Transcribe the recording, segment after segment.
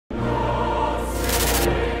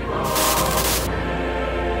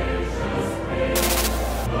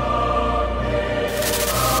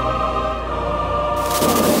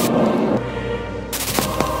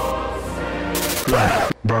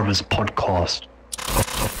Brothers podcast,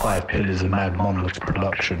 a Five Pillars of Mad Monolith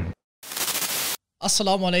production.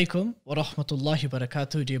 Assalamu alaikum wa rahmatullahi wa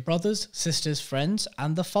barakatuh, dear brothers, sisters, friends,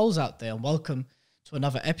 and the foes out there. And welcome to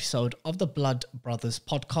another episode of the Blood Brothers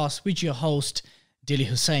podcast with your host, Dili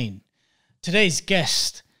Hussain. Today's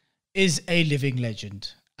guest is a living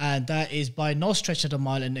legend, and that is by no stretch of the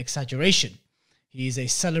mile an exaggeration. He is a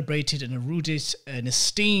celebrated and erudite, an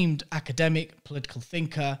esteemed academic, political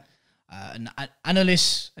thinker, an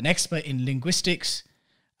analyst, an expert in linguistics.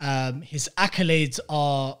 His accolades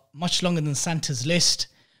are much longer than Santa's list,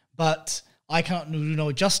 but I cannot do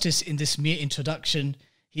no justice in this mere introduction.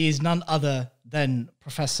 He is none other than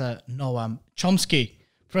Professor Noam Chomsky.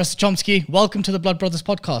 Professor Chomsky, welcome to the Blood Brothers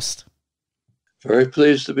podcast. Very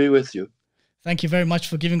pleased to be with you. Thank you very much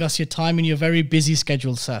for giving us your time in your very busy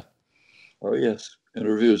schedule, sir. Oh, yes.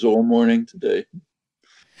 Interviews all morning today.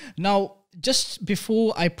 Now, just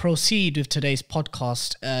before I proceed with today's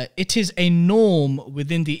podcast, it is a norm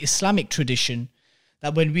within the Islamic tradition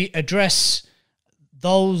that when we address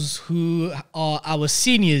those who are our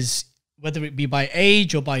seniors, whether it be by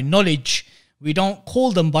age or by knowledge, we don't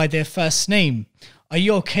call them by their first name. Are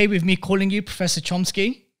you okay with me calling you Professor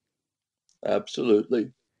Chomsky?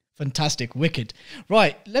 Absolutely. Fantastic. Wicked.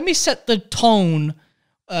 Right. Let me set the tone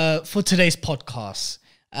for today's podcast.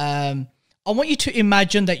 I want you to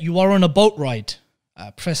imagine that you are on a boat ride,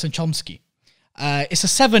 Professor Chomsky. It's a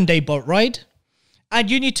 7-day boat ride, and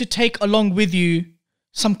you need to take along with you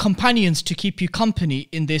some companions to keep you company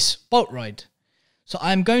in this boat ride. So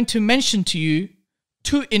I'm going to mention to you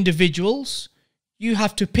 2 individuals. You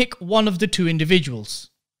have to pick one of the 2 individuals.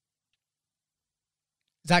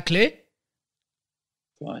 Is that clear?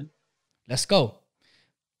 Fine. Let's go.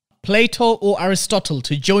 Plato or Aristotle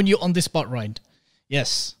to join you on this boat ride?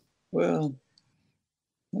 Yes. Well,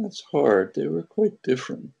 that's hard. They were quite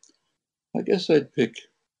different. I guess I'd pick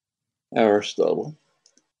Aristotle.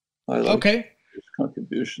 I like his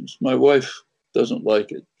contributions. My wife doesn't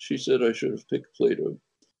like it. She said I should have picked Plato.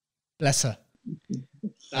 Bless her.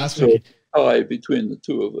 That's so wicked. Tie between the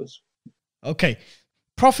 2 of us. Okay.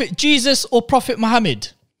 Prophet Jesus or Prophet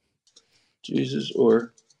Muhammad? Jesus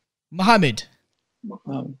or Muhammad.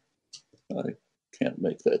 I can't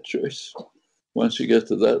make that choice. Once you get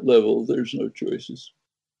to that level, there's no choices.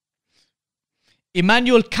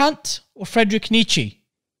 Immanuel Kant or Friedrich Nietzsche?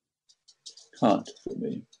 Kant for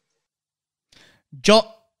me.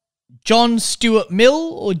 John Stuart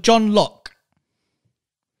Mill or John Locke?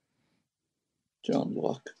 John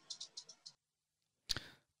Locke.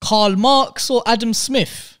 Karl Marx or Adam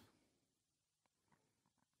Smith?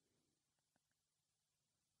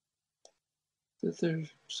 But they're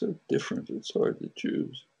so different, it's hard to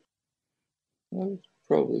choose. I would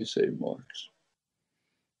probably say Marx.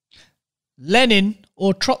 Lenin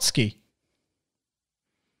or Trotsky?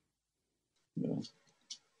 No,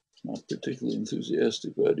 not particularly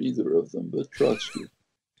enthusiastic about either of them, but Trotsky.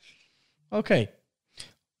 Okay.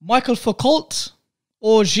 Michael Foucault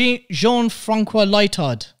or Jean-Francois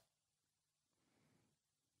Lyotard?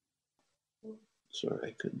 Sorry,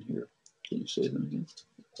 I couldn't hear. Can you say them again?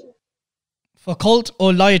 Foucault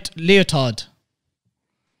or Lyotard?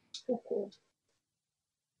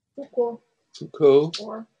 Foucault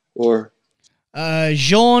or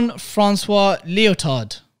Jean-Francois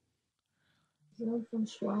Lyotard.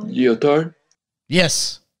 Lyotard?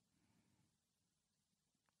 Yes.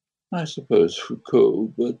 I suppose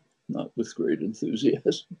Foucault, but not with great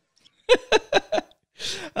enthusiasm.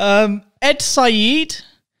 Ed Said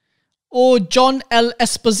or John L.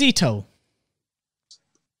 Esposito?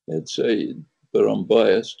 Ed Said, but I'm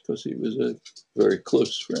biased because he was a very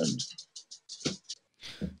close friend.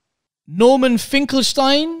 Norman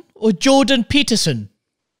Finkelstein or Jordan Peterson?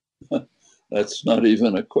 That's not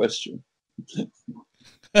even a question.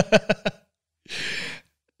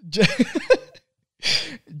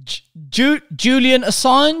 Julian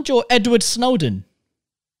Assange or Edward Snowden?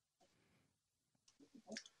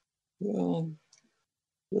 Well,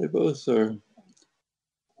 they both are.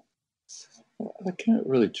 I can't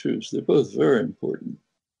really choose. They're both very important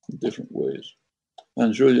in different ways.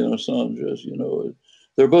 And Julian Assange, as you know,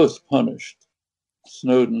 they're both punished.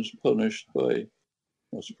 Snowden's punished by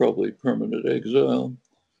what's probably permanent exile.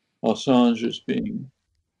 Assange is being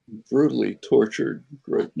brutally tortured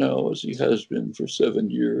right now, as he has been for 7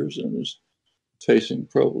 years, and is facing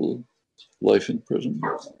probable life in prison.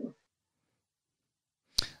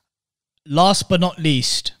 Last but not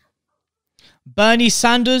least, Bernie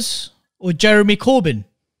Sanders or Jeremy Corbyn?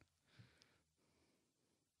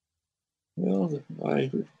 Well,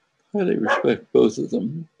 I highly respect both of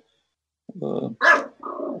them.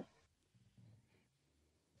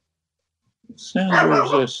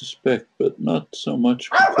 Sanders, I suspect, but not so much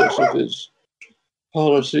because of his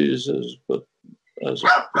policies but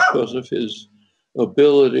because of his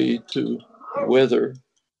ability to weather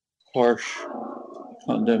harsh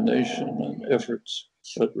condemnation and efforts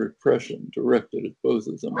at repression directed at both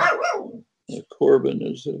of them. Corbyn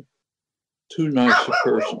is too nice a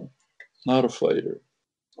person, not a fighter.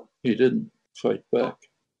 He didn't fight back.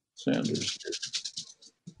 Sanders did.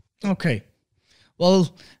 Okay.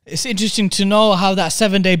 Well, it's interesting to know how that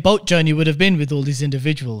 7-day boat journey would have been with all these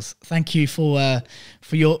individuals. Thank you for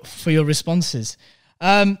your responses.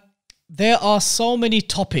 There are so many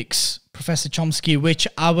topics, Professor Chomsky, which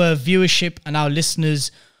our viewership and our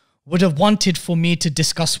listeners would have wanted for me to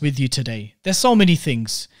discuss with you today. There's so many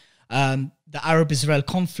things. The Arab-Israel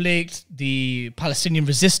conflict, the Palestinian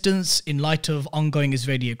resistance in light of ongoing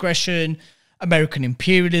Israeli aggression, American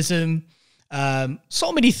imperialism,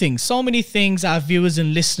 so many things our viewers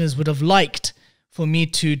and listeners would have liked for me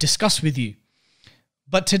to discuss with you.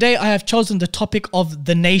 But today I have chosen the topic of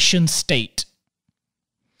the nation state.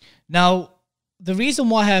 Now, the reason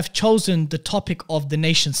why I have chosen the topic of the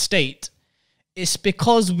nation state is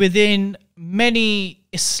because within many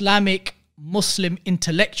Islamic Muslim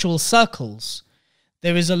intellectual circles,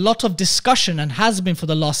 there is a lot of discussion, and has been for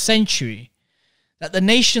the last century, that the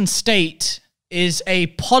nation state is a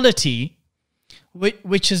polity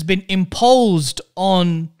which has been imposed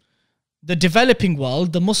on the developing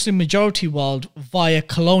world, the Muslim majority world, via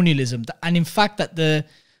colonialism. And in fact, that the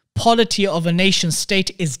polity of a nation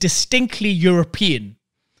state is distinctly European.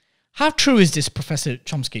 How true is this, Professor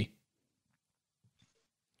Chomsky?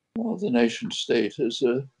 Well, the nation state is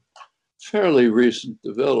a fairly recent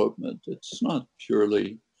development. It's not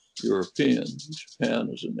purely European. Japan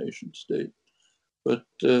is a nation state. But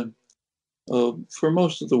for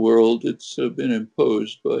most of the world, it's been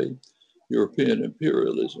imposed by European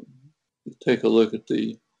imperialism. You take a look at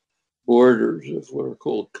the borders of what are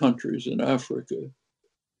called countries in Africa.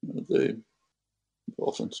 They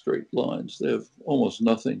often straight lines. They have almost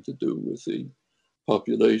nothing to do with the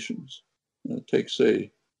populations. Take,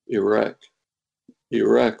 say, Iraq.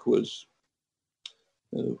 Iraq was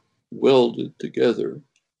welded together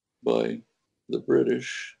by the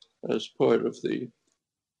British as part of the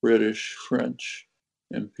British-French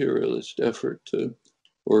imperialist effort to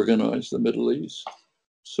organize the Middle East.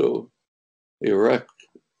 So Iraq,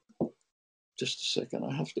 just a second,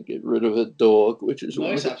 I have to get rid of a dog, which is...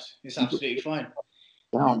 No, it's absolutely fine.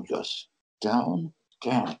 Down, Gus. Down,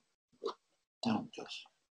 Gus. Down.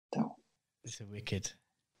 It's a wicked.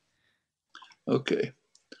 Okay.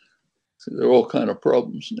 So there are all kind of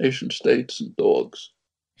problems, nation states and dogs.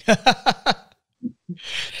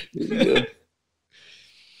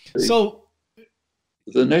 So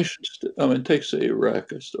the nation state, take, say,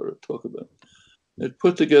 Iraq, I started to talk about. It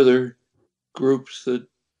put together groups that,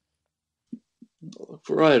 a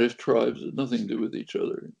variety of tribes had nothing to do with each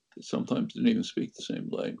other. They sometimes didn't even speak the same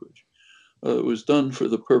language. It was done for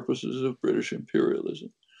the purposes of British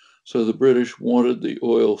imperialism. So the British wanted the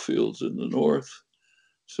oil fields in the north,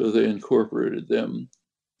 so they incorporated them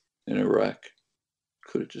in Iraq.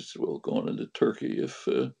 Could have just as well gone into Turkey if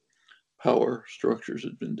power structures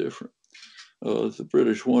had been different. The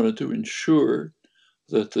British wanted to ensure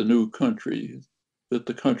that the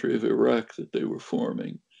country of Iraq that they were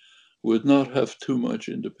forming would not have too much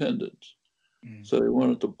independence. So they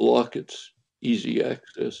wanted to block its easy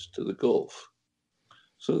access to the Gulf.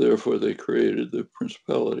 So therefore they created the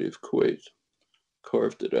Principality of Kuwait,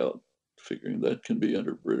 carved it out, figuring that can be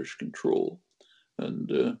under British control,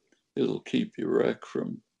 and it'll keep Iraq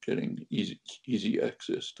from getting easy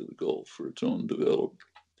access to the Gulf for its own development.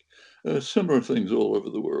 Similar things all over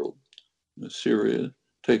the world. Syria,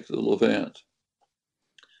 take the Levant.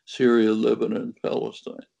 Syria, Lebanon,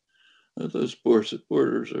 Palestine. Those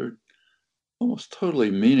borders are almost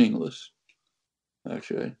totally meaningless.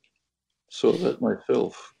 Actually, I saw that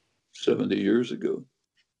myself 70 years ago.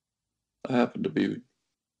 I happened to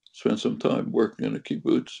spent some time working in a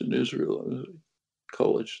kibbutz in Israel. I was a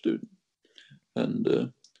college student.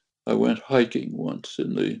 And I went hiking once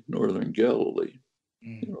in the northern Galilee,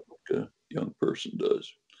 like a young person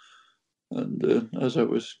does. And as I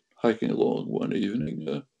was hiking along one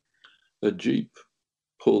evening, a Jeep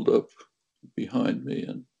pulled up behind me,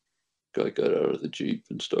 and the guy got out of the Jeep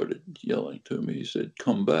and started yelling to me. He said,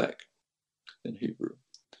 "Come back," in Hebrew.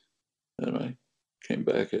 And I came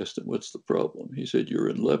back, asked him, "What's the problem?" He said, "You're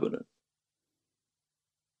in Lebanon."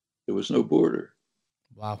 There was no border.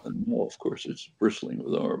 Wow. And now, of course, it's bristling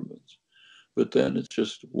with armaments. But then it's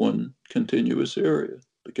just one continuous area,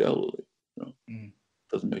 the Galilee.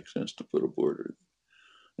 Doesn't make sense to put a border.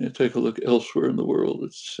 And you take a look elsewhere in the world,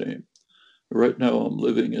 it's the same. Right now I'm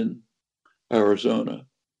living in Arizona,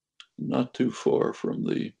 not too far from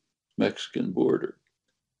the Mexican border.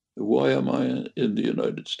 Why am I in the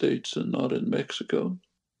United States and not in Mexico?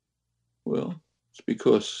 Well, it's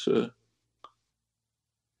because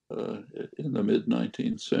in the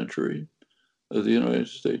mid-19th century, the United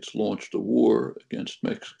States launched a war against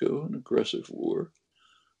Mexico, an aggressive war,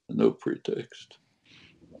 no pretext.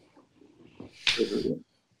 President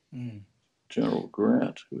General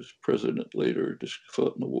Grant, who was president later,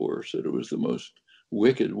 fought in the war, said it was the most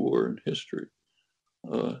wicked war in history.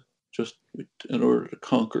 Just in order to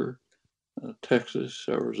conquer Texas,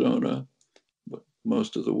 Arizona, but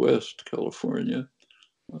most of the West, California,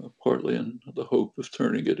 partly in the hope of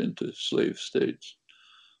turning it into slave states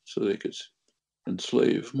so they could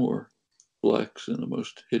enslave more blacks in the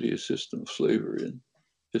most hideous system of slavery in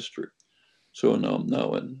history. So now I'm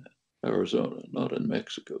now in Arizona, not in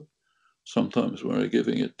Mexico. Sometimes when I'm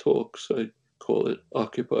giving it talks, I call it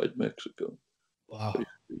occupied Mexico. Wow.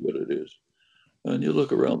 Basically what it is. And you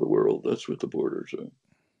look around the world, that's what the borders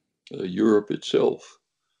are. Europe itself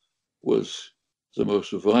was the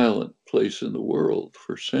most violent place in the world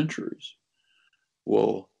for centuries,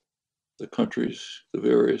 while the countries, the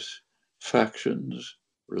various factions,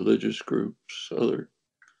 religious groups, other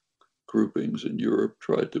groupings in Europe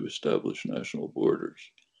tried to establish national borders.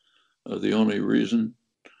 The only reason,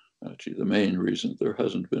 actually the main reason there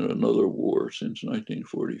hasn't been another war since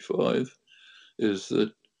 1945 is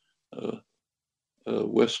that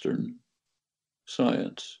Western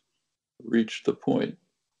science reached the point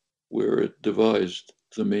where it devised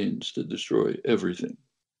the means to destroy everything.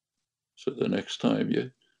 So the next time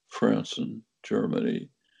France and Germany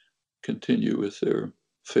continue with their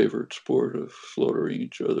favorite sport of slaughtering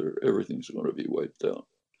each other, everything's going to be wiped out.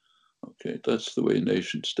 Okay, that's the way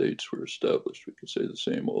nation states were established. We could say the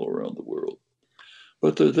same all around the world.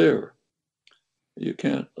 But they're there. You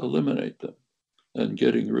can't eliminate them. And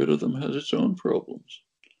getting rid of them has its own problems.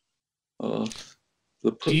 The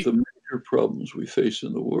major problems we face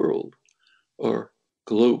in the world are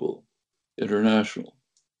global, international.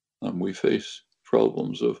 We face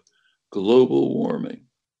problems of global warming,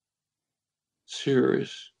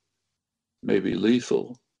 serious, maybe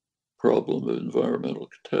lethal problem of environmental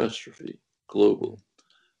catastrophe, global.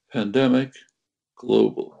 Pandemic,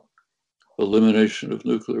 global. Elimination of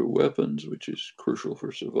nuclear weapons, which is crucial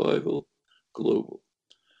for survival, global.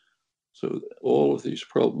 So all of these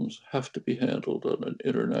problems have to be handled on an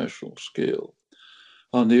international scale.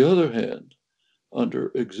 On the other hand,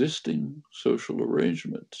 under existing social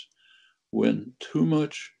arrangements, when too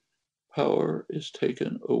much power is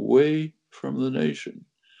taken away from the nation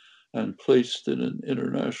and placed in an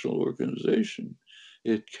international organization,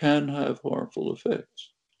 it can have harmful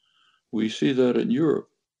effects. We see that in Europe.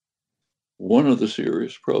 One of the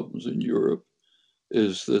serious problems in Europe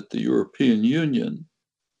is that the European Union,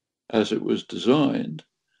 as it was designed,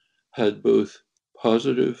 had both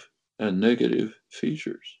positive and negative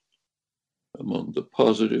features. Among the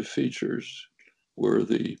positive features were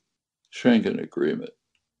the Schengen Agreement,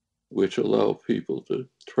 which allow people to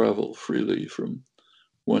travel freely from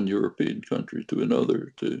one European country to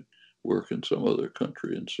another to work in some other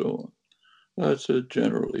country and so on. That's a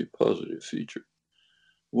generally positive feature.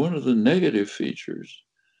 One of the negative features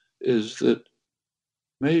is that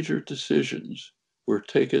major decisions were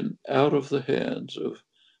taken out of the hands of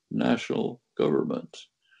national governments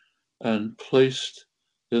and placed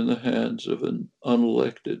in the hands of an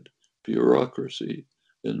unelected bureaucracy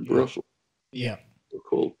in Brussels. Yeah.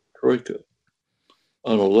 Called Troika.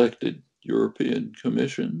 Unelected European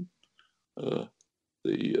Commission,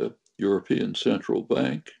 the European Central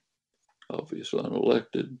Bank, obviously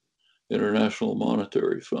unelected, International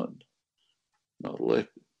Monetary Fund, not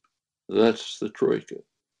elected. That's the Troika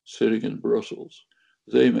sitting in Brussels.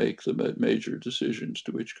 They make the major decisions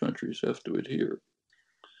to which countries have to adhere.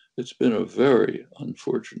 It's been a very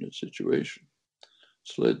unfortunate situation.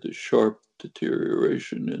 It's led to sharp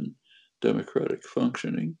deterioration in democratic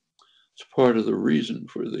functioning. It's part of the reason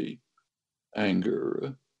for the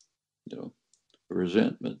anger,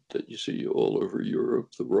 resentment that you see all over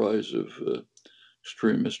Europe. The rise of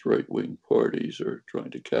extremist right-wing parties are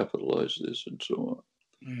trying to capitalize this and so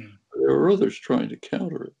on. There are others trying to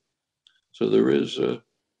counter it. So there is a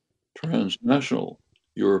transnational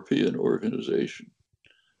European organization,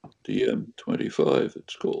 DiEM25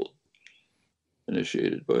 it's called,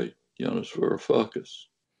 initiated by Yanis Varoufakis,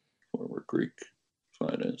 former Greek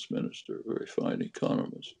finance minister, very fine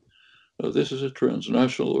economist. This is a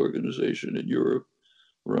transnational organization in Europe,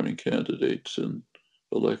 running candidates in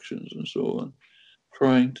elections and so on,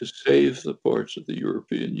 trying to save the parts of the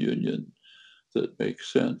European Union that make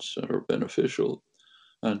sense and are beneficial,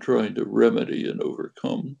 and trying to remedy and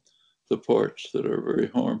overcome the parts that are very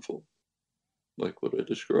harmful, like what I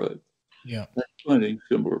described. Yeah. And finding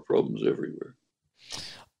similar problems everywhere.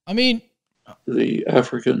 I mean, the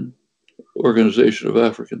African Organization of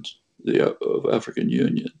Africans, of African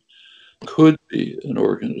Union, could be an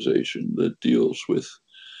organization that deals with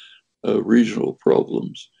regional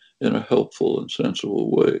problems in a helpful and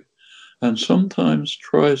sensible way, and sometimes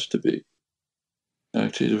tries to be.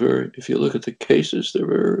 Actually, if you look at the cases, they're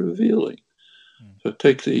very revealing. So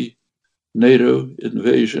take the NATO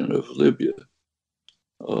invasion of Libya,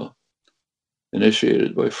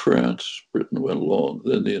 initiated by France. Britain went along,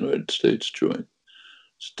 then the United States joined.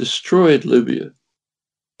 It's destroyed Libya,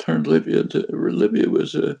 turned Libya into, Libya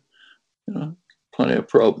was plenty of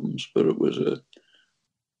problems, but it was a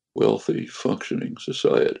wealthy, functioning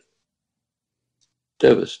society.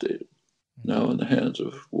 Devastated, now in the hands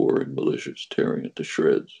of warring militias, tearing it to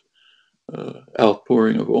shreds.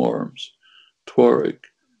 Outpouring of arms. Tuareg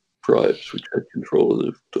tribes, which had control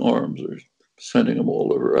of the arms, are sending them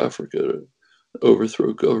all over Africa to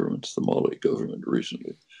overthrow governments, the Mali government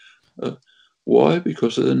recently. Why?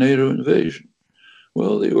 Because of the NATO invasion.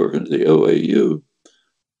 Well, the OAU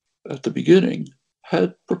at the beginning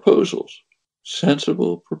had proposals,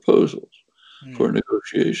 sensible proposals for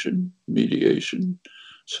negotiation, mediation,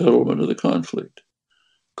 settlement of the conflict.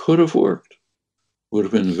 Could have worked. Would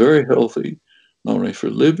have been very healthy, not only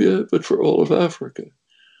for Libya, but for all of Africa.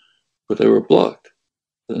 But they were blocked.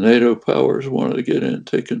 The NATO powers wanted to get in,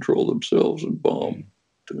 take control themselves, and bomb,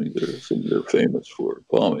 doing their thing they're famous for,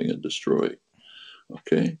 bombing and destroying.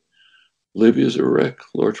 Okay? Libya's a wreck.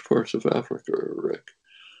 Large parts of Africa are a wreck.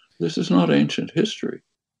 This is not ancient history.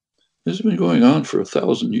 This has been going on for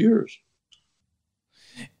 1,000 years.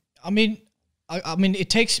 I mean, it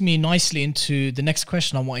takes me nicely into the next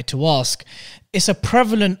question I wanted to ask. It's a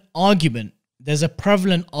prevalent argument. There's a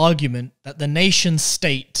prevalent argument that the nation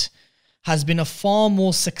state has been a far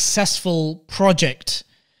more successful project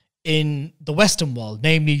in the Western world,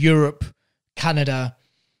 namely Europe, Canada,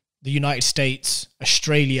 the United States,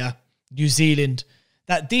 Australia, New Zealand,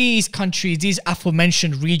 that these countries, these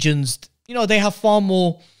aforementioned regions, they have far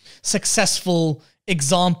more successful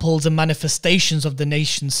examples and manifestations of the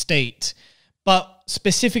nation state. But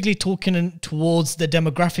specifically talking towards the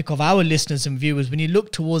demographic of our listeners and viewers, when you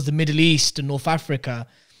look towards the Middle East and North Africa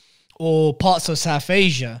or parts of South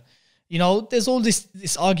Asia, there's all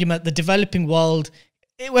this argument, the developing world,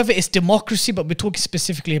 whether it's democracy, but we're talking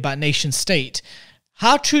specifically about nation state.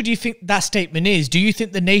 How true do you think that statement is? Do you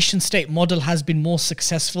think the nation state model has been more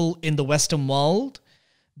successful in the Western world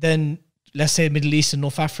than, let's say, Middle East and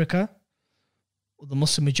North Africa, or the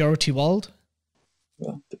Muslim majority world?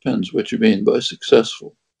 Well, depends what you mean by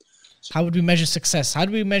successful. How would we measure success? How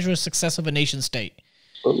do we measure a success of a nation state?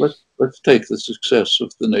 Well, let's take the success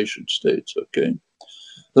of the nation states, okay?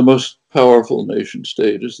 The most powerful nation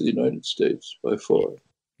state is the United States, by far.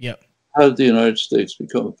 Yep. How did the United States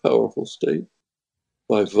become a powerful state?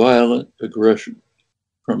 By violent aggression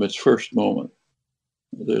from its first moment.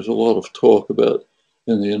 There's a lot of talk about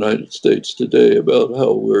in the United States today about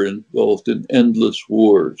how we're involved in endless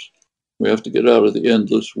wars. We have to get out of the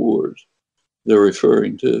endless wars. They're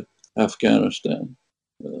referring to Afghanistan,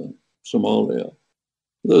 Somalia.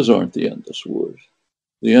 Those aren't the endless wars.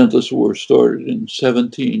 The endless war started in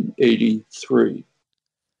 1783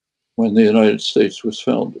 when the United States was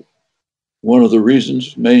founded. One of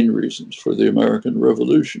the main reasons for the American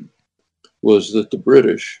Revolution was that the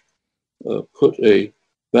British put a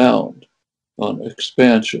bound on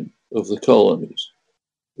expansion of the colonies,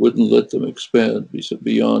 wouldn't let them expand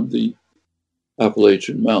beyond the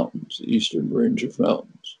Appalachian Mountains, the eastern range of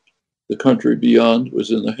mountains. The country beyond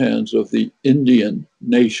was in the hands of the Indian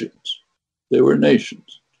nations. They were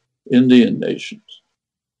nations, Indian nations.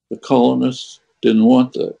 The colonists didn't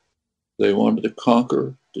want that. They wanted to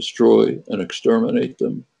conquer, destroy, and exterminate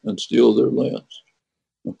them and steal their lands.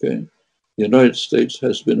 Okay? The United States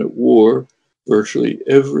has been at war virtually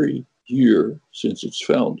every year since its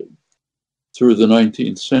founding. Through the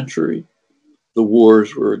 19th century,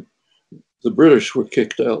 the British were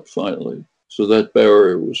kicked out finally, so that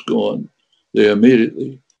barrier was gone. They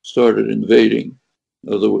immediately started invading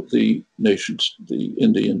the nations, the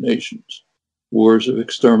Indian nations. Wars of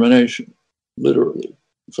extermination, literally.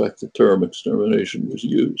 In fact, the term extermination was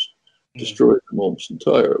used, destroyed them almost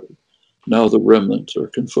entirely. Now the remnants are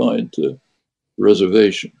confined to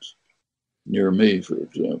reservations. Near me, for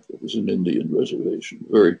example, was an Indian reservation,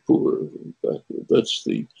 very poor, backward.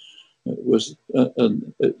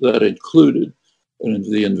 That included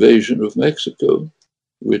the invasion of Mexico,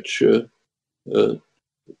 which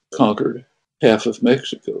conquered half of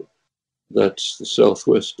Mexico. That's the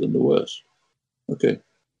Southwest and the West. Okay.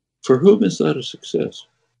 For whom is that a success?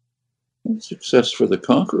 Well, a success for the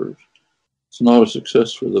conquerors. It's not a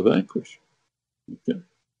success for the vanquished. Okay.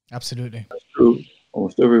 Absolutely. That's true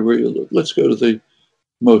almost everywhere you look. Let's go to the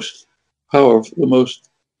most powerful,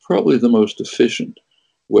 probably the most efficient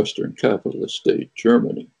Western capitalist state,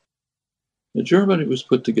 Germany. And Germany was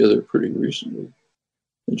put together pretty recently.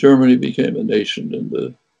 And Germany became a nation in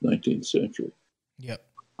the 19th century. Yep.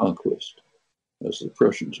 Conquest, as the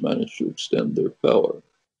Prussians managed to extend their power.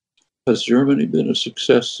 Has Germany been a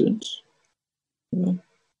success since? No.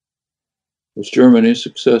 Was Germany a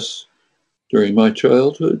success during my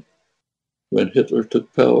childhood when Hitler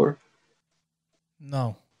took power?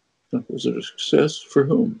 No. Was it a success for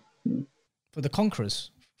whom? No. For the conquerors,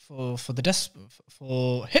 for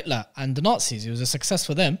Hitler and the Nazis, it was a success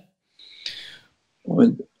for them. I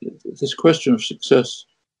mean, this question of success,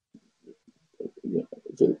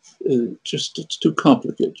 it's too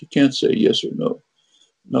complicated. You can't say yes or no.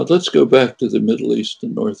 Now let's go back to the Middle East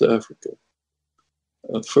and North Africa.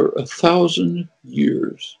 For 1,000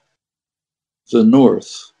 years, the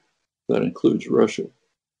North, that includes Russia,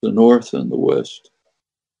 the North and the West,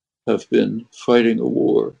 have been fighting a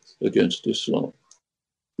war against Islam,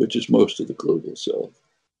 which is most of the global South.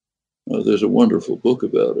 There's a wonderful book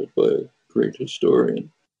about it by a great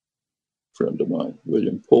historian, friend of mine,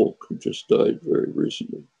 William Polk, who just died very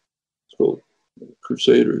recently. It's called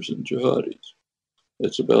Crusaders and Jihadis.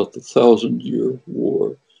 It's about the 1,000-year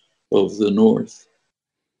war of the North,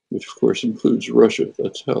 which of course includes Russia.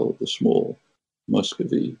 That's how the small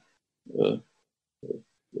Muscovy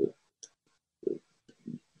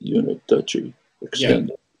unit duchy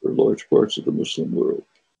extended for large parts of the Muslim world.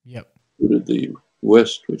 Yep. Included the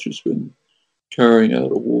West, which has been carrying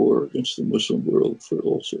out a war against the Muslim world for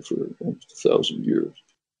almost 1,000 years.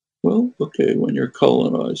 Well, okay, when you're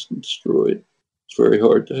colonized and destroyed, it's very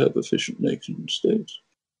hard to have efficient nation states.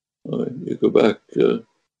 You go back to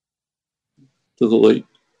the late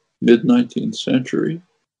mid-19th century,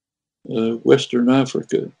 Western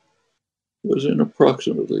Africa was in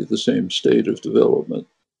approximately the same state of development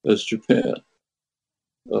as Japan.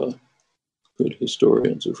 Good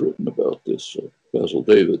historians have written about this. Basil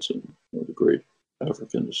Davidson, one of the great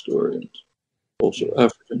African historians. Also,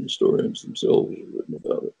 African historians themselves have written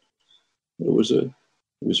about it. It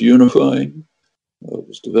was unifying, it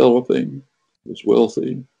was developing, it was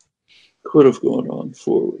wealthy, could have gone on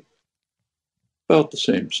forward. About the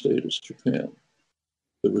same state as Japan.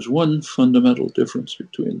 There was one fundamental difference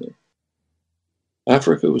between them.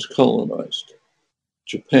 Africa was colonized.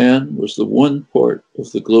 Japan was the one part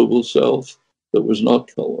of the global South that was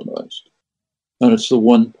not colonized. And it's the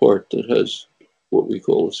one part that has what we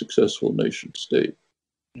call a successful nation state.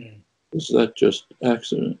 Is that just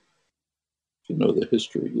accident? If you know the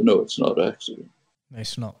history, you know it's not accident. No,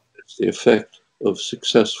 it's not. It's the effect of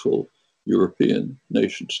successful European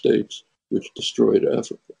nation states which destroyed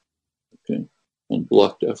Africa, okay, and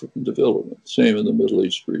blocked African development. Same in the Middle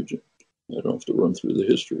East region. I don't have to run through the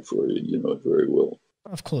history for you. You know it very well.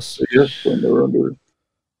 Of course. So yes, when they're under,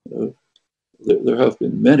 there have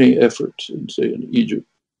been many efforts, say, in Egypt,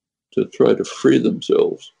 to try to free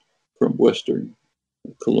themselves from Western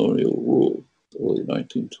colonial rule. Early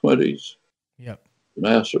 1920s. Yep.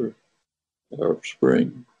 Nasser, Arab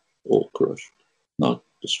Spring, all crushed, not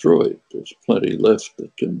destroyed. There's plenty left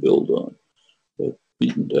that can build on, but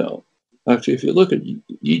beaten down. Actually, if you look at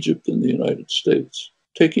Egypt and the United States,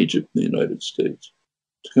 take Egypt and the United States.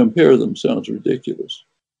 To compare them sounds ridiculous.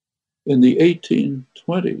 In the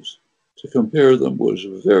 1820s, to compare them was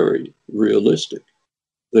very realistic.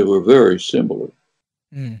 They were very similar.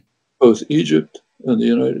 Both Egypt and the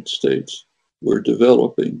United States were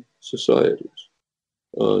developing societies.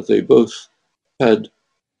 They both had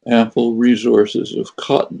ample resources of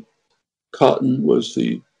cotton. Cotton was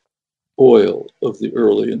the oil of the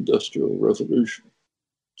early industrial revolution.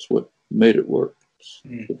 It's what made it work.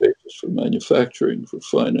 The basis for manufacturing, for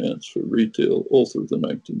finance, for retail, all through the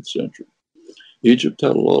 19th century. Egypt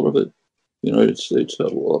had a lot of it. The United States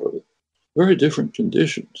had a lot of it. Very different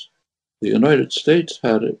conditions. The United States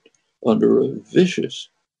had it under a vicious,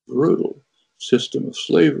 brutal system of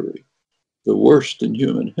slavery, the worst in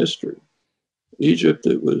human history. Egypt,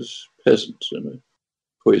 it was peasants in a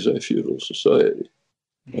quasi-feudal society.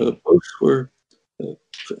 Both were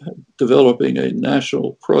developing a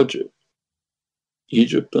national project.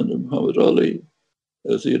 Egypt under Muhammad Ali,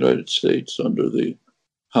 as the United States under the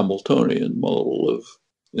Hamiltonian model of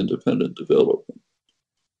independent development.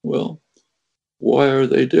 Well, why are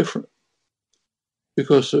they different?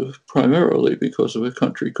 Primarily because of a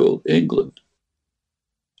country called England.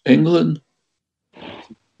 England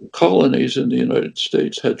The colonies in the United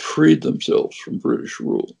States had freed themselves from British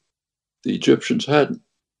rule. The Egyptians hadn't.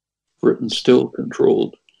 Britain still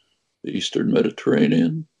controlled the Eastern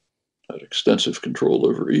Mediterranean, had extensive control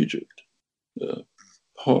over Egypt.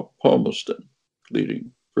 Palmerston,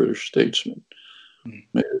 leading British statesman, made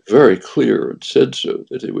it very clear and said so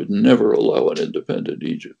that they would never allow an independent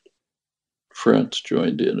Egypt. France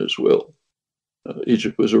joined in as well.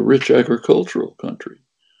 Egypt was a rich agricultural country.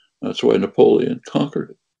 That's why Napoleon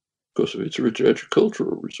conquered it, because of its rich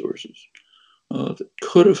agricultural resources that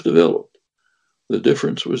could have developed. The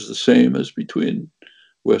difference was the same as between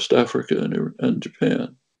West Africa and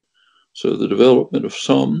Japan. So the development of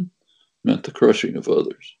some meant the crushing of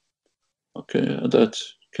others. Okay, and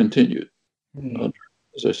that's continued.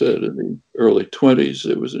 As I said, in the early 20s,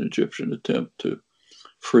 there was an Egyptian attempt to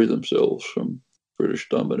free themselves from British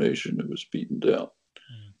domination. It was beaten down.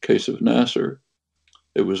 Case of Nasser,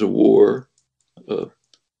 it was a war,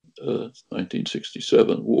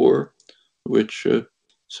 1967 war, which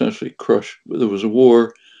essentially crushed. There was a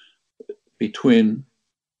war between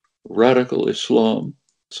radical Islam,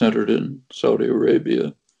 centered in Saudi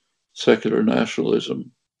Arabia, secular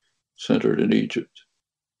nationalism, centered in Egypt.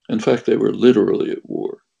 In fact, they were literally at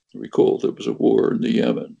war. Recall there was a war in the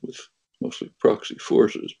Yemen with mostly proxy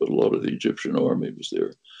forces, but a lot of the Egyptian army was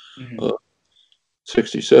there.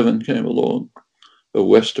 67 came along, a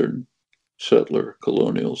Western settler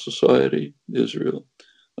colonial society, Israel,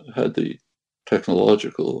 had the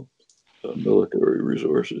technological military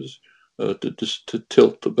resources to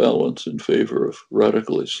tilt the balance in favor of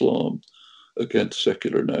radical Islam against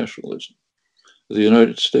secular nationalism. The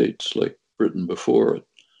United States, like Britain before it,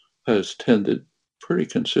 has tended pretty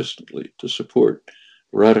consistently to support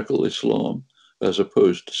radical Islam as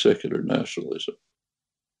opposed to secular nationalism.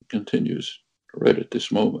 It continues right at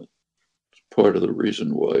this moment. It's part of the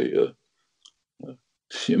reason why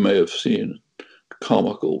you may have seen a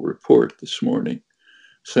comical report this morning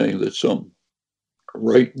saying that some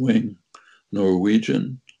right-wing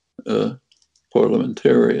Norwegian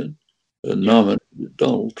parliamentarian nominated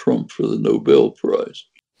Donald Trump for the Nobel Prize.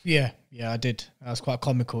 Yeah, I did. That was quite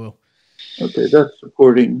comical. Okay, that's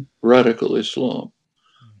supporting radical Islam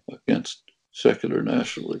against secular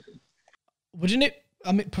nationalism. Wouldn't it,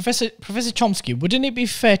 Professor Chomsky, wouldn't it be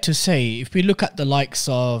fair to say, if we look at the likes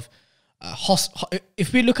of Hosni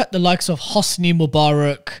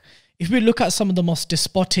Mubarak, if we look at some of the most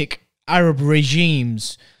despotic Arab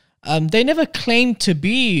regimes, they never claimed to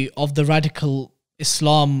be of the radical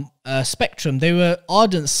Islam spectrum. They were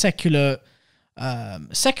ardent secularists.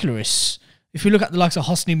 If we look at the likes of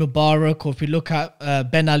Hosni Mubarak, or if we look at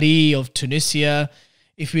Ben Ali of Tunisia,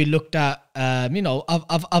 if we looked at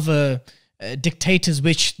of other dictators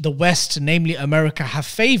which the West, namely America, have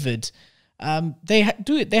favored, they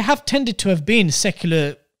have tended to have been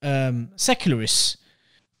secularists.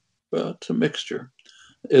 Well, it's a mixture.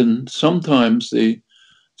 And sometimes the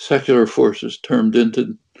secular forces turned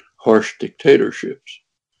into harsh dictatorships,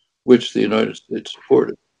 which the United States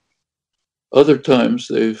supported. Other times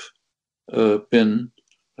they've been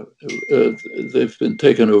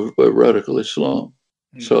taken over by radical Islam.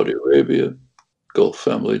 Saudi Arabia, Gulf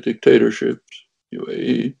family dictatorships,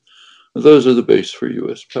 UAE. Those are the base for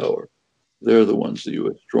U.S. power. They're the ones the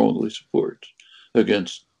U.S. strongly supports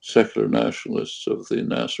against secular nationalists of the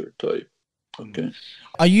Nasser type. Okay.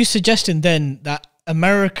 Are you suggesting then that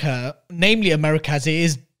America, namely America, as it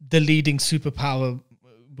is the leading superpower,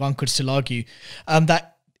 one could still argue,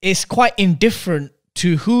 that it's quite indifferent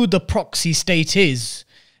to who the proxy state is,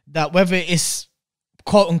 that whether it's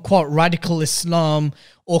quote unquote radical Islam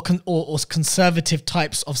or conservative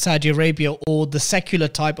types of Saudi Arabia or the secular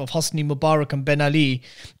type of Hosni Mubarak and Ben Ali,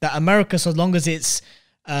 that America, so long as its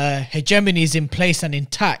hegemony is in place and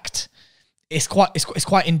intact, it's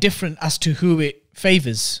quite indifferent as to who it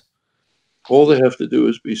favors. All they have to do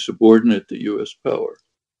is be subordinate to U.S. power.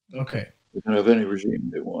 Okay. They can have any regime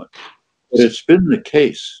they want. But it's been the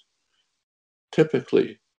case,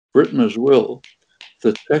 typically, Britain as well,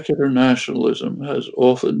 that secular nationalism has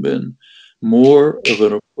often been more of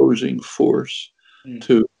an opposing force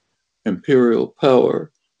to imperial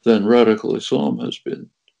power than radical Islam has been.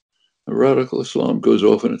 And radical Islam goes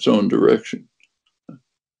off in its own direction.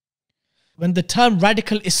 When the term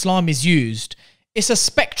radical Islam is used, it's a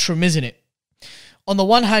spectrum, isn't it? On the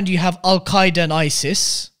one hand, you have Al-Qaeda and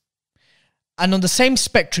ISIS, and on the same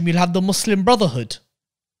spectrum, you'll have the Muslim Brotherhood,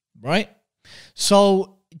 right?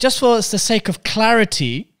 So, just for the sake of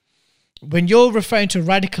clarity, when you're referring to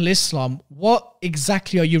radical Islam, what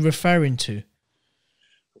exactly are you referring to?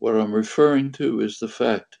 What I'm referring to is the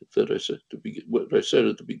fact that what I said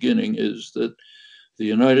at the beginning is that the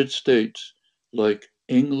United States like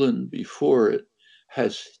England before it,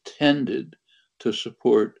 has tended to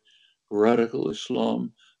support radical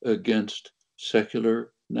Islam against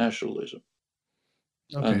secular nationalism.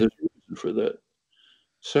 Okay. And there's a reason for that.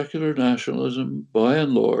 Secular nationalism, by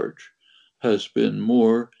and large, has been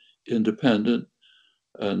more independent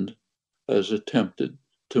and has attempted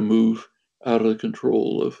to move out of the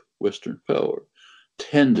control of Western power.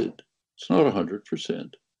 Tended. It's not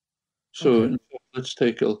 100%. So Okay. in fact, let's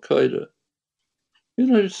take Al Qaeda. The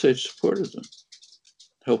United States supported them,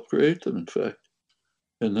 helped create them, in fact,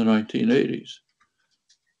 in the 1980s,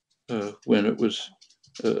 when it was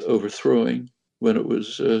overthrowing, when it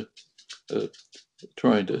was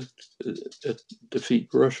trying to defeat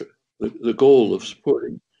Russia. The goal of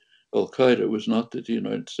supporting Al Qaeda was not that the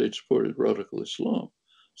United States supported radical Islam,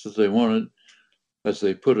 so they wanted, as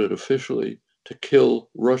they put it officially, to kill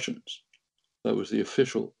Russians. That was the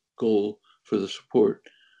official goal for the support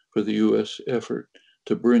for the US effort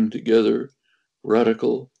to bring together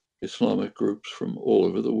radical Islamic groups from all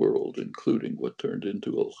over the world, including what turned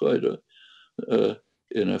into Al Qaeda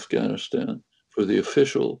in Afghanistan, for the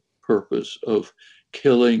official purpose of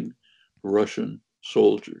killing Russian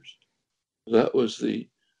soldiers. That was the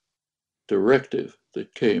directive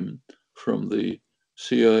that came from the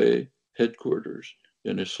CIA headquarters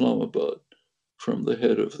in Islamabad, from the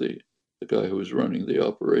head of the guy who was running the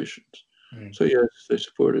operations. So yes, they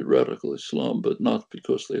supported radical Islam, but not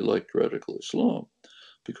because they liked radical Islam,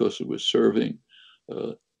 because it was serving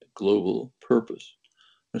a global purpose.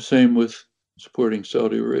 The same with supporting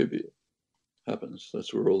Saudi Arabia. Happens.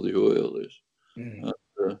 That's where all the oil is.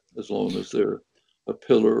 As long as they're a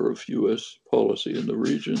pillar of U.S. policy in the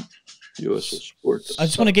region, U.S. will support them. I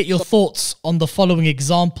just want to get your thoughts on the following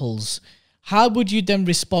examples. How would you then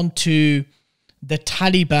respond to the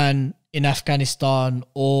Taliban in Afghanistan,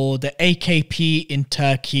 or the AKP in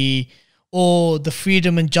Turkey, or the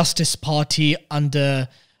Freedom and Justice Party under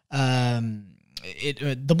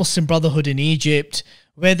the Muslim Brotherhood in Egypt,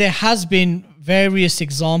 where there has been various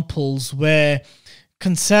examples where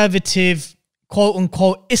conservative,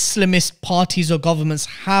 quote-unquote, Islamist parties or governments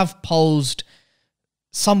have posed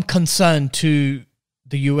some concern to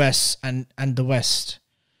the US and the West?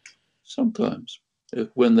 Sometimes.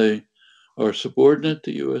 When they are subordinate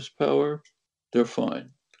to U.S. power, they're fine.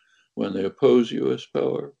 When they oppose U.S.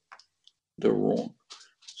 power, they're wrong.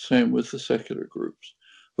 Same with the secular groups.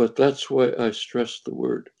 But that's why I stress the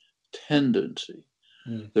word tendency.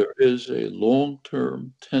 There is a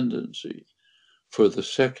long-term tendency for the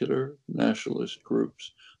secular nationalist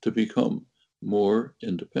groups to become more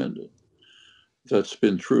independent. That's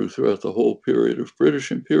been true throughout the whole period of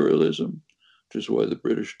British imperialism, which is why the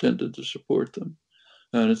British tended to support them.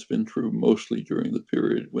 And it's been true mostly during the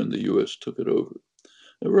period when the U.S. took it over.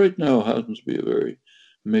 And right now happens to be a very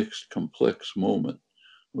mixed, complex moment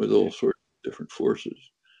with all sorts of different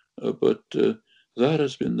forces. But that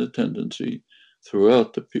has been the tendency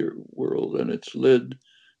throughout the world, and it's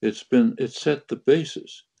set the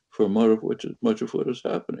basis for much of what is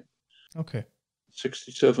happening. Okay.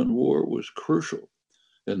 67 war was crucial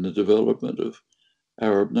in the development of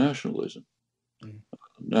Arab nationalism.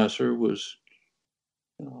 Nasser was,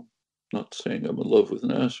 not saying I'm in love with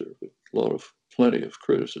Nasser, but plenty of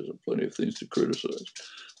criticism, plenty of things to criticize.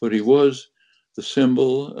 But he was the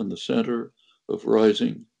symbol and the center of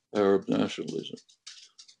rising Arab nationalism.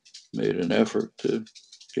 Made an effort to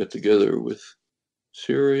get together with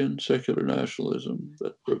Syrian secular nationalism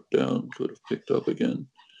that broke down, could have picked up again.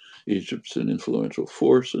 Egypt's an influential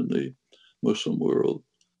force in the Muslim world.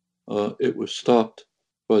 It was stopped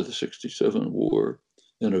by the 67 war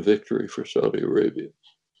and a victory for Saudi Arabia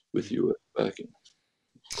with U.S. backing,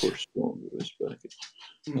 of course, strong U.S. backing.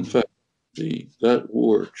 In fact, that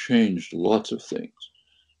war changed lots of things,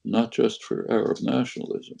 not just for Arab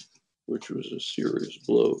nationalism, which was a serious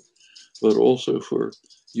blow, but also for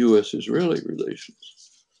U.S.-Israeli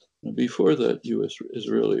relations. And before that,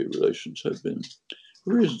 U.S.-Israeli relations had been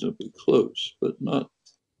reasonably close, but not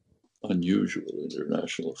unusual in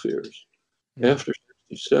international affairs. After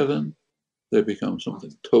 67, they become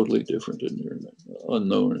something totally different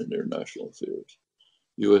unknown in international affairs.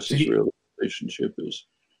 U.S.-Israeli relationship is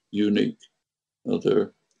unique.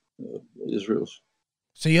 Israel's.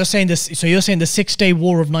 So you're saying this. So you're saying the 6-Day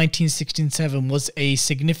War of 1967 was a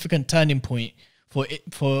significant turning point for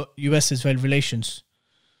U.S.-Israel relations.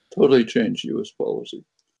 Totally changed U.S. policy,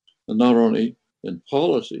 and not only in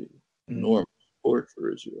policy, enormous support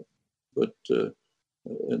for Israel, but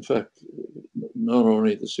in fact, not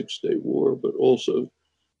only the 6-Day War, but also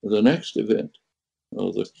the next event,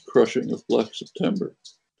 the crushing of Black September.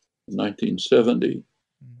 In 1970,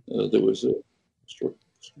 there was a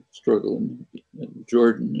struggle in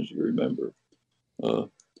Jordan, as you remember. The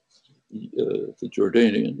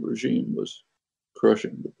Jordanian regime was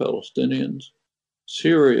crushing the Palestinians.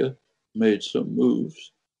 Syria made some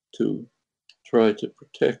moves to try to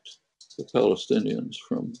protect the Palestinians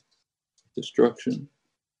from destruction.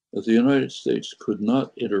 But the United States could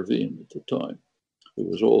not intervene at the time. It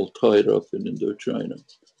was all tied up in Indochina,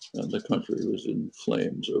 and the country was in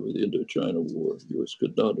flames over the Indochina War. The U.S.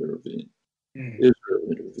 could not intervene. Israel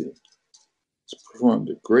intervened. It's performed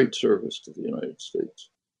a great service to the United States,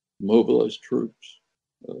 mobilized troops,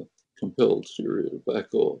 compelled Syria to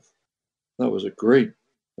back off. That was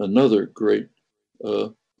another great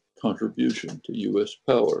contribution to U.S.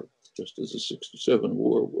 power, just as the '67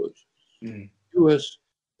 war was. U.S.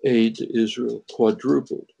 aid to Israel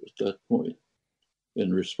quadrupled at that point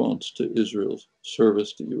in response to Israel's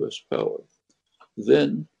service to U.S. power.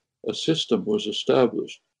 Then a system was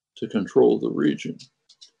established to control the region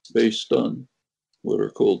based on what are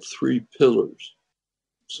called three pillars: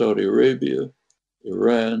 Saudi Arabia,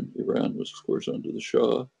 Iran was, of course, under the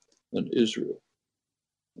Shah, and Israel.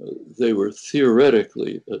 They were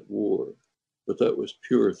theoretically at war, but that was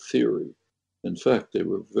pure theory. In fact, they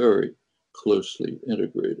were very closely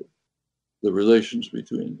integrated. The relations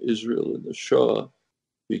between Israel and the Shah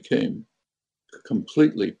became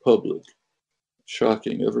completely public,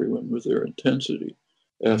 shocking everyone with their intensity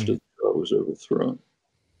after the Shah was overthrown.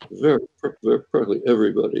 Practically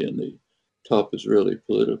everybody in the top Israeli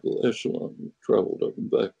political echelon traveled up and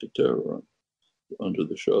back to Tehran under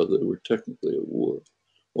the Shah. They were technically at war.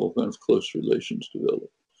 All kinds of close relations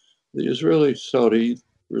developed. The Israeli-Saudi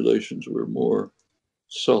relations were more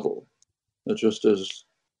subtle, just as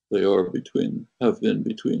they have been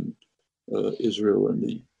between Israel and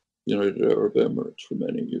the United Arab Emirates for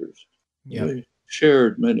many years. Yeah. They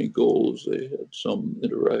shared many goals. They had some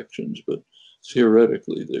interactions, but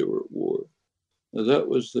theoretically they were at war. Now, that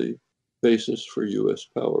was the basis for U.S.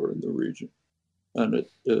 power in the region. And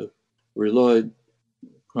it relied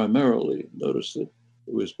primarily, notice that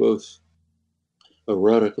it was both a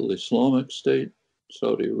radical Islamic state,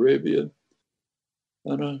 Saudi Arabia,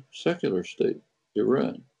 and a secular state,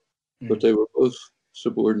 Iran. But they were both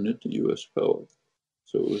subordinate to U.S. power.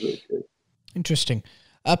 So it was okay. Interesting.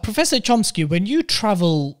 Professor Chomsky, when you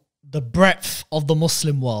travel the breadth of the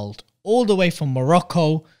Muslim world, all the way from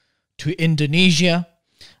Morocco to Indonesia,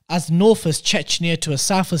 as north as Chechnya to as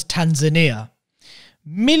south as Tanzania,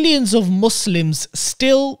 millions of Muslims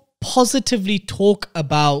still positively talk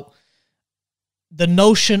about the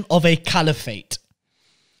notion of a caliphate.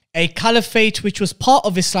 A caliphate which was part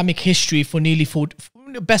of Islamic history for nearly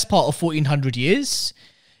the best part of 1400 years.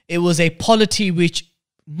 It was a polity which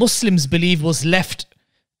Muslims believe was left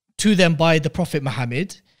to them by the Prophet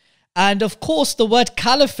Muhammad. And of course, the word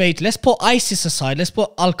caliphate, let's put ISIS aside, let's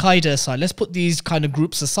put Al-Qaeda aside, let's put these kind of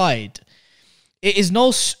groups aside. It is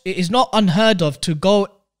not unheard of to go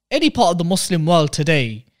any part of the Muslim world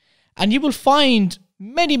today, and you will find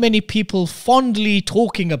many people fondly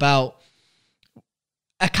talking about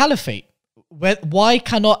a caliphate. Why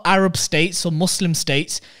cannot Arab states or Muslim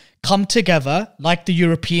states come together like the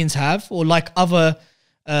Europeans have, or like other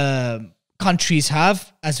countries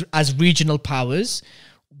have as regional powers?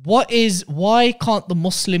 Why can't the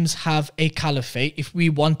Muslims have a caliphate if we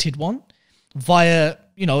wanted one? Via,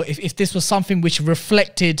 if this was something which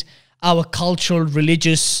reflected our cultural,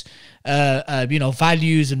 religious,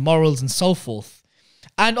 values and morals and so forth.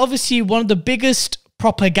 And obviously one of the biggest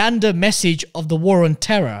propaganda message of the war on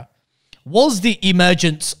terror was the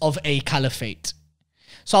emergence of a caliphate.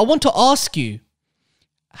 So I want to ask you,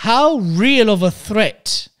 how real of a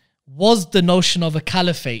threat was the notion of a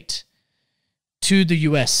caliphate to the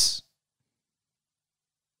US?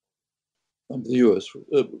 The US,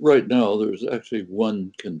 right now, there's actually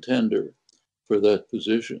one contender for that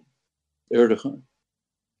position, Erdogan.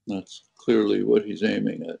 That's clearly what he's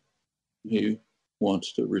aiming at. He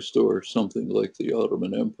wants to restore something like the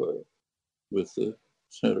Ottoman Empire with the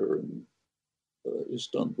center in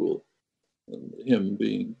Istanbul, and him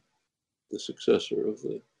being the successor of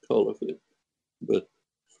the caliphate. But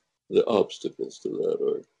the obstacles to that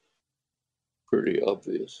are pretty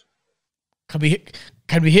obvious. Can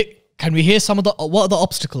we hear some of the, what are the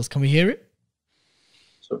obstacles? Can we hear it?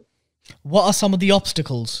 So, what are some of the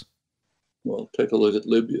obstacles? Well, take a look at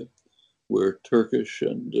Libya, where Turkish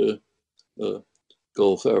and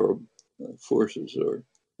Gulf Arab forces are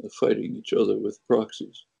fighting each other with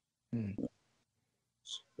proxies.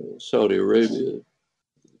 Saudi Arabia,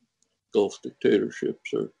 Gulf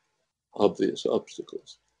dictatorships are obvious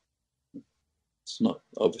obstacles. It's not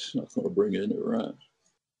obviously not going to bring in Iran,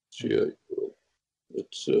 Shiite world.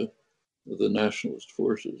 It's The nationalist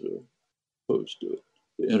forces are opposed to it.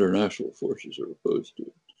 The international forces are opposed to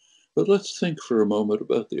it. But let's think for a moment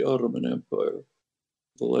about the Ottoman Empire,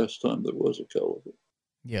 the last time there was a caliphate.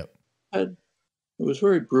 Yep. It was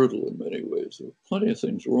very brutal in many ways. There were plenty of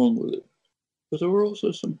things wrong with it, but there were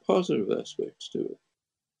also some positive aspects to it.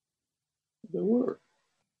 There were.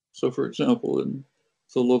 So, for example, in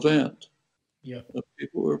the Levant,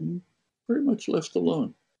 people were pretty much left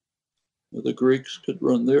alone. The Greeks could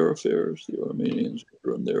run their affairs, the Armenians could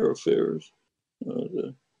run their affairs,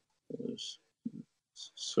 the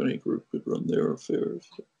Sunni group could run their affairs.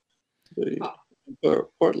 They,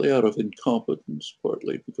 partly out of incompetence,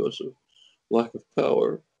 partly because of lack of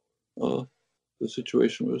power, the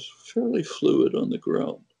situation was fairly fluid on the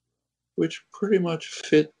ground, which pretty much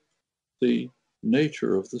fit the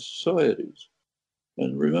nature of the societies.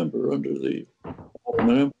 And remember, under the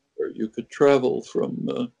Ottoman Empire, you could travel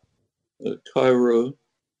from Cairo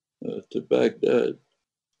to Baghdad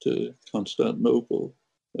to Constantinople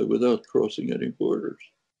without crossing any borders.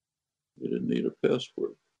 You didn't need a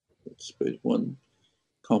passport. It's one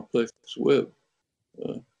complex web.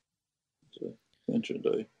 Mentioned,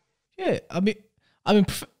 I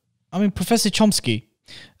mean, Professor Chomsky.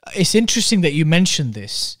 It's interesting that you mentioned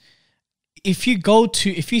this. If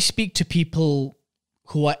you speak to people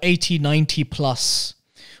who are 80, 90 plus,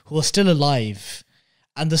 who are still alive,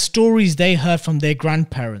 and the stories they heard from their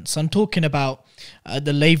grandparents, I'm talking about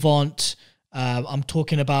the Levant, I'm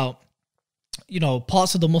talking about,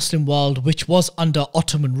 parts of the Muslim world which was under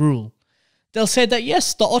Ottoman rule. They'll say that,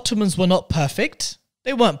 yes, the Ottomans were not perfect.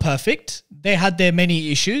 They weren't perfect. They had their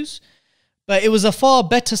many issues, but it was a far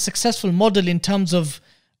better successful model in terms of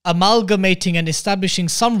amalgamating and establishing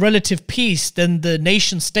some relative peace than the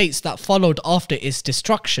nation states that followed after its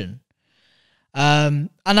destruction. And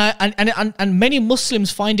many Muslims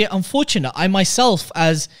find it unfortunate. I myself,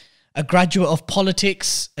 as a graduate of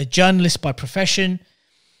politics, a journalist by profession,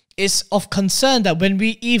 is of concern that when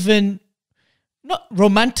we even not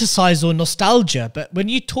romanticize or nostalgia, but when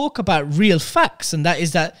you talk about real facts, and that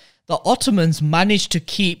is that the Ottomans managed to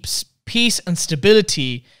keep peace and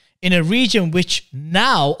stability in a region which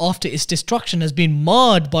now, after its destruction, has been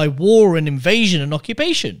marred by war and invasion and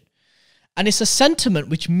occupation. And it's a sentiment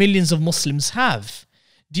which millions of Muslims have.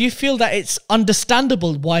 Do you feel that it's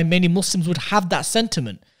understandable why many Muslims would have that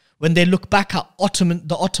sentiment when they look back at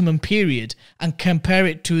the Ottoman period and compare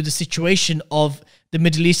it to the situation of the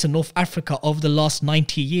Middle East and North Africa over the last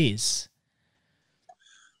 90 years?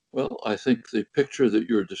 Well, I think the picture that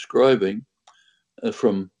you're describing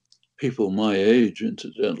from people my age,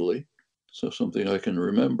 incidentally, so something I can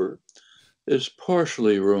remember, is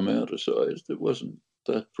partially romanticized. It wasn't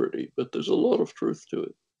that pretty, but there's a lot of truth to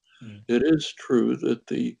it. It is true that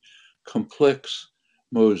the complex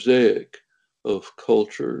mosaic of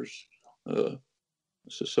cultures,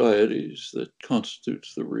 societies that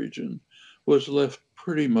constitutes the region was left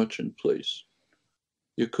pretty much in place.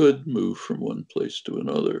 You could move from one place to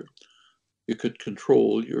another. You could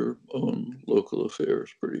control your own local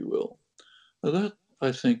affairs pretty well. Now that,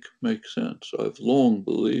 I think, makes sense. I've long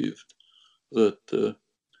believed that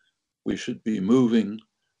we should be moving,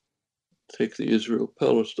 take the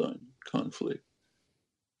Israel-Palestine conflict.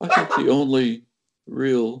 I think the only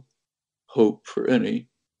real hope for any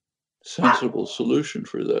sensible solution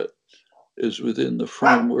for that is within the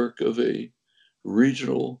framework of a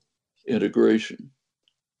regional integration,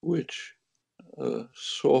 which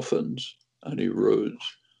softens and erodes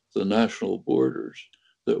the national borders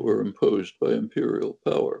that were imposed by imperial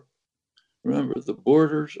power. Remember, the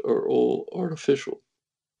borders are all artificial.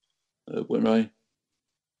 When I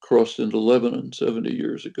crossed into Lebanon 70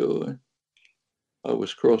 years ago, I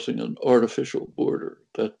was crossing an artificial border.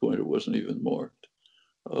 At that point, it wasn't even marked.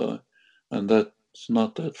 And that's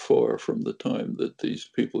not that far from the time that these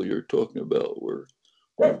people you're talking about were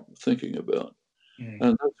thinking about. And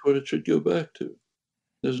that's what it should go back to.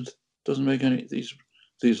 Doesn't make any,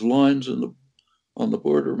 these lines on the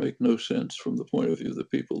border make no sense from the point of view of the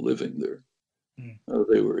people living there.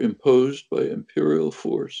 They were imposed by imperial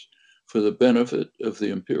force for the benefit of the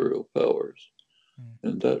imperial powers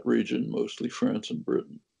in that region, mostly France and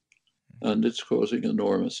Britain. And it's causing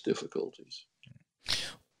enormous difficulties.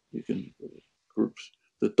 You can groups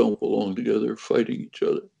that don't belong together fighting each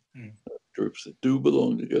other, groups that do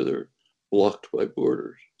belong together blocked by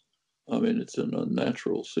borders. I mean, it's an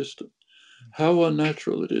unnatural system. How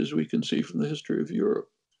unnatural it is, we can see from the history of Europe.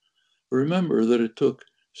 Remember that it took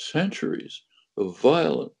centuries of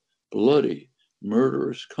violent, bloody,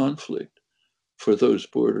 murderous conflict for those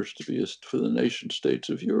borders to be, for the nation states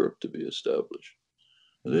of Europe to be established.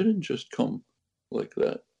 They didn't just come like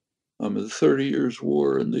that. I mean, the 30 Years'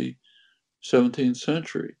 War and the 17th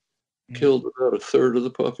century, killed about a third of the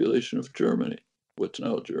population of Germany, what's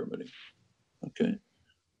now Germany. Okay? It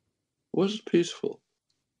wasn't peaceful.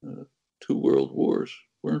 2 world wars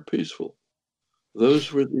weren't peaceful.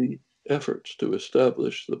 Those were the efforts to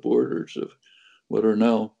establish the borders of what are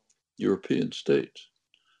now European states.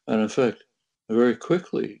 And in fact, very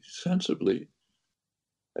quickly, sensibly,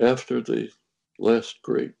 after the last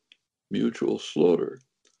great mutual slaughter,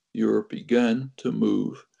 Europe began to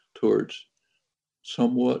move towards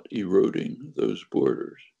somewhat eroding those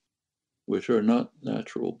borders, which are not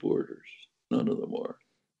natural borders. None of them are.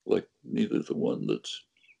 Like neither the one that's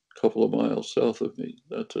a couple of miles south of me.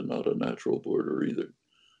 That's not a natural border either.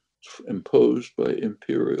 It's imposed by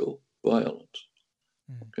imperial violence.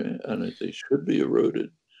 Okay, and they should be eroded.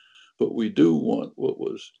 But we do want what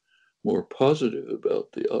was more positive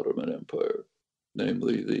about the Ottoman Empire,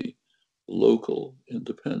 namely the local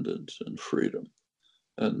independence and freedom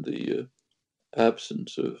and the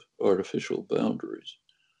absence of artificial boundaries.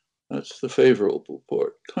 That's the favorable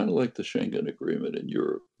part, kind of like the Schengen Agreement in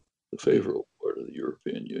Europe, the favorable part of the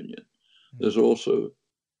European Union. There's also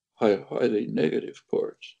highly negative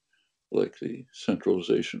parts, like the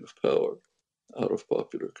centralization of power out of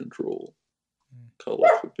popular control.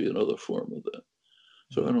 Caliph would be another form of that.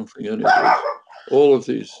 So I don't think any of these, all of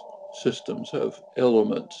these systems have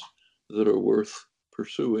elements that are worth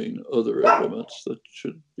pursuing, other elements that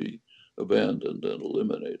should be abandoned and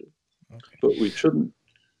eliminated. Okay. But we shouldn't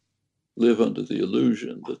live under the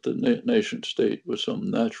illusion that the nation state was some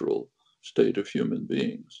natural state of human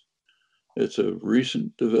beings. It's a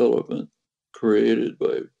recent development created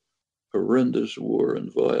by horrendous war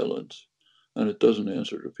and violence, and it doesn't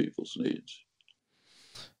answer to people's needs.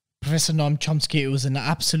 Professor Noam Chomsky, it was an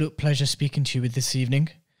absolute pleasure speaking to you this evening.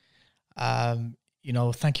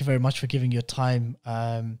 Thank you very much for giving your time.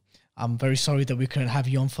 I'm very sorry that we couldn't have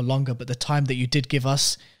you on for longer, but the time that you did give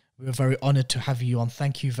us, we were very honored to have you on.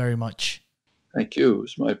 Thank you very much. Thank you. It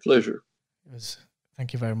was my pleasure.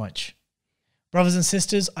 Thank you very much. Brothers and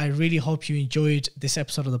sisters, I really hope you enjoyed this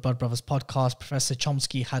episode of the Blood Brothers podcast. Professor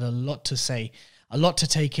Chomsky had a lot to say, a lot to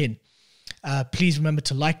take in. Please remember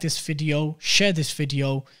to like this video, share this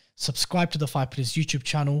video, subscribe to the 5 Pillars YouTube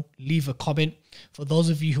channel, leave a comment. For those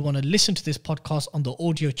of you who want to listen to this podcast on the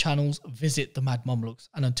audio channels, visit the Mad Mamluks.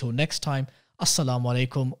 And until next time, Assalamu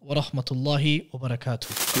alaikum wa rahmatullahi wa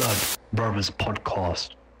barakatuh. Blood Brothers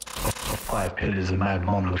Podcast, a 5 Pillars of Mad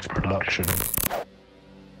Mamluks production.